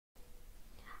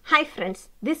Hi friends,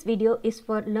 this video is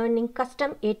for learning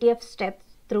custom ATF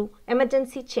steps through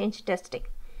emergency change testing.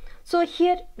 So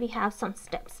here we have some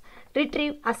steps.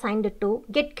 Retrieve assigned to,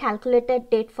 get calculated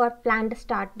date for planned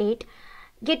start date,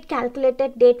 get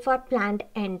calculated date for planned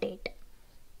end date.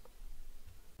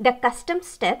 The custom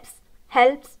steps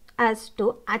helps us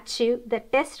to achieve the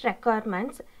test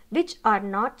requirements which are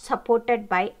not supported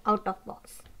by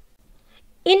out-of-box.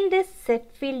 In this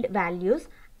set field values,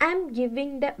 I am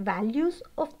giving the values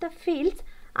of the fields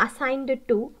assigned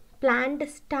to planned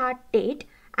start date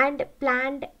and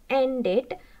planned end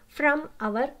date from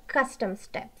our custom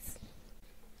steps.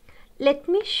 Let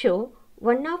me show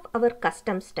one of our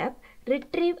custom step,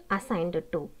 retrieve assigned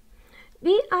to.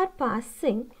 We are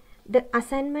passing the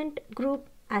assignment group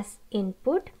as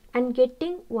input and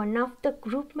getting one of the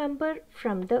group member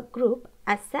from the group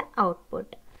as the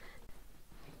output.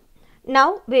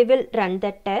 Now we will run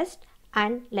the test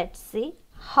and let's see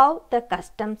how the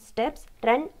custom steps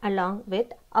run along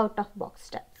with out-of-box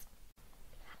steps.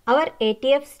 Our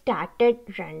ATF started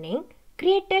running,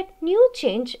 created new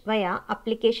change via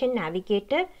application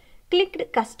navigator,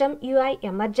 clicked custom UI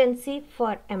emergency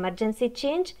for emergency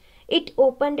change. It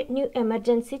opened new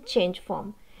emergency change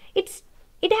form. It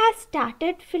has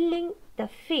started filling the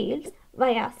fields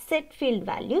via set field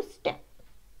value step.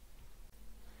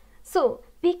 So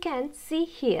we can see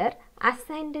here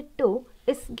assigned to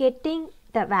is getting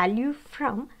the value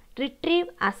from retrieve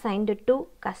assigned to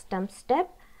custom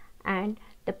step, and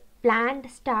the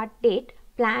planned start date,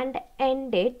 planned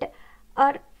end date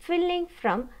are filling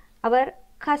from our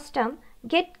custom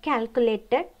get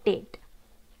calculated date.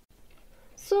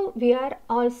 So we are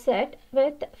all set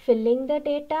with filling the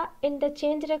data in the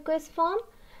change request form.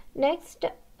 Next,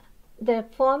 the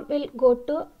form will go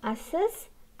to assess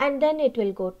and then it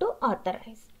will go to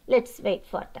authorize. Let's wait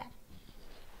for that.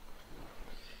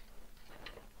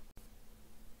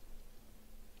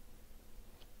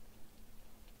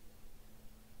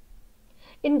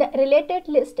 In the related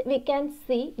list, we can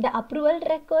see the approval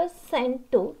request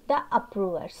sent to the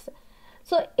approvers.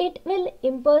 So it will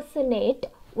impersonate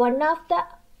one of the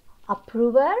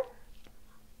approver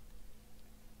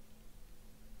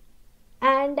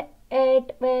and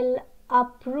it will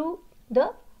approve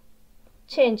the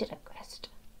change request.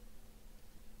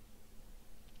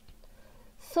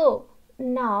 So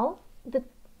now the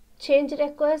change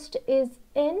request is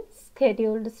in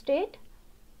scheduled state.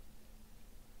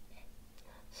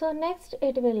 So next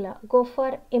it will go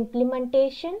for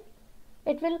implementation.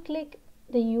 It will click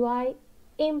the UI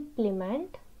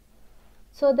implement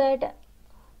so that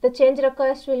the change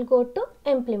request will go to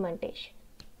implementation.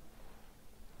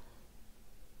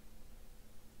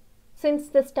 Since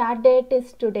the start date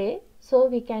is today, so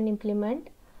we can implement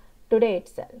today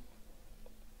itself.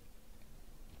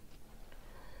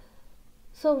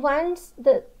 So once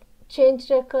the change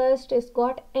request is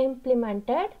got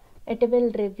implemented, it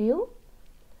will review.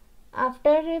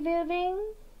 After reviewing,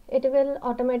 it will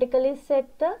automatically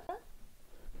set the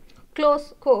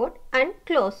close code and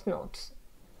close notes,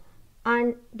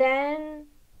 and then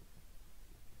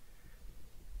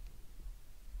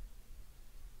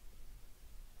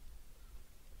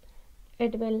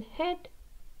it will hit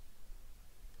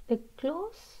the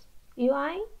close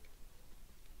UI.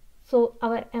 So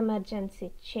our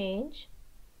emergency change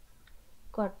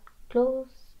got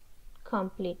close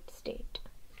complete state.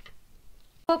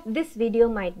 Hope this video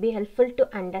might be helpful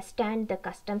to understand the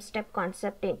custom step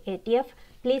concept in ATF.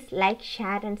 Please like,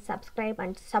 share and subscribe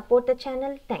and support the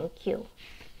channel. Thank you.